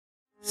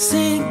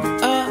Sing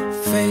a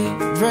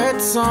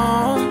favorite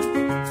song,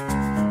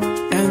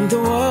 and the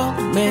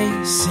world may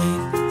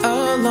sing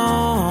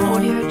along.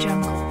 Audio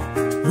Jungle.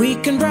 We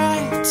can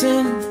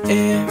brighten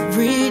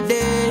every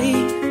day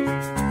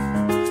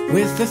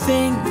with the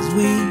things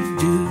we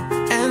do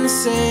and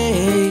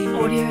say.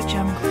 Audio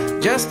Jungle.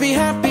 Just be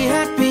happy,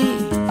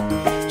 happy.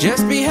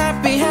 Just be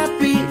happy,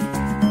 happy.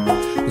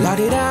 La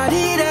di da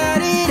di da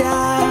di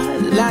da.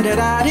 La da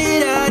da di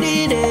da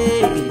di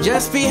day.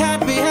 Just be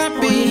happy,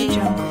 happy. Audio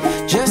Jungle.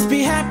 Just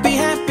be happy,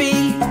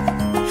 happy.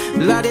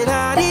 La di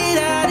da di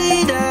da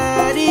di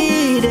da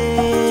di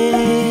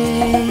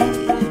day.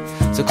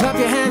 So clap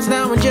your hands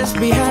now and just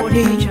be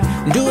happy.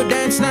 Do a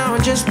dance now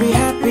and just be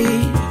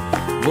happy.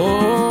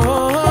 Whoa.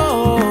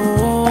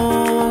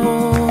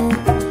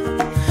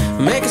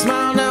 Make a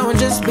smile now and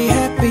just be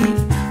happy.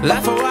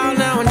 Laugh a while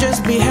now and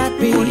just be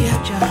happy.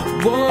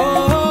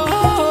 Whoa.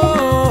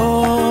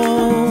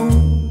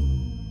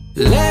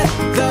 Let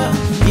the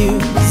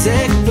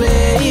music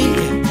play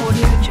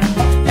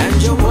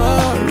and your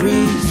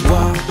worries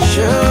wash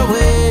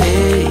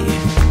away.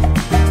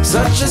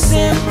 Such a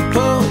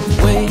simple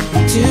way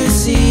to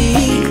see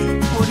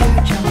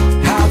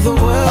how the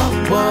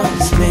world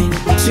was meant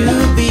to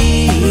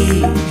be.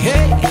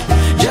 Hey,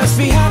 just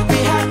be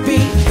happy,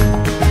 happy.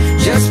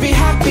 Just be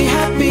happy,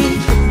 happy.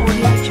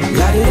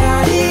 La di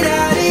da di da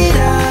di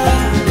da.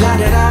 La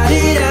di da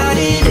di da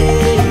di da.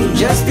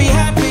 Just be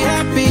happy,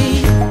 happy.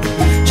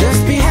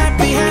 Just be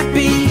happy,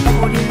 happy.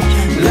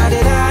 La di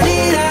da di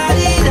da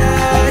di da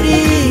di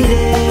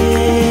da.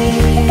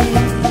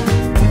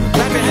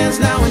 Clap your hands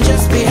now and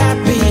just be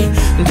happy.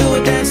 Do a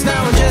dance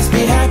now and just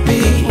be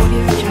happy.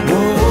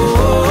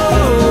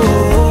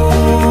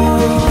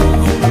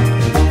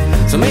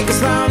 So make a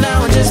smile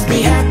now and just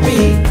be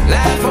happy.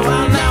 Laugh a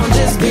while now and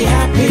just be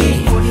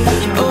happy.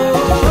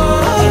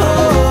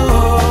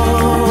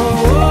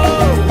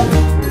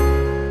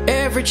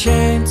 Every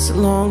chance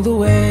along the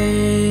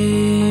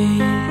way,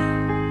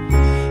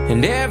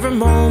 and every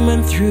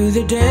moment through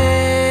the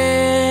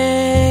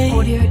day.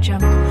 Audio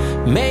Jungle.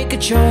 Make a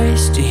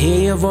choice to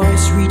hear your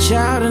voice reach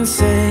out and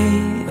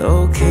say,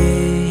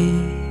 okay,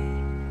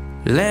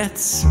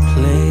 let's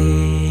play.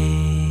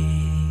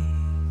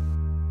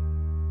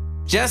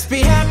 Just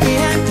be happy,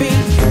 happy.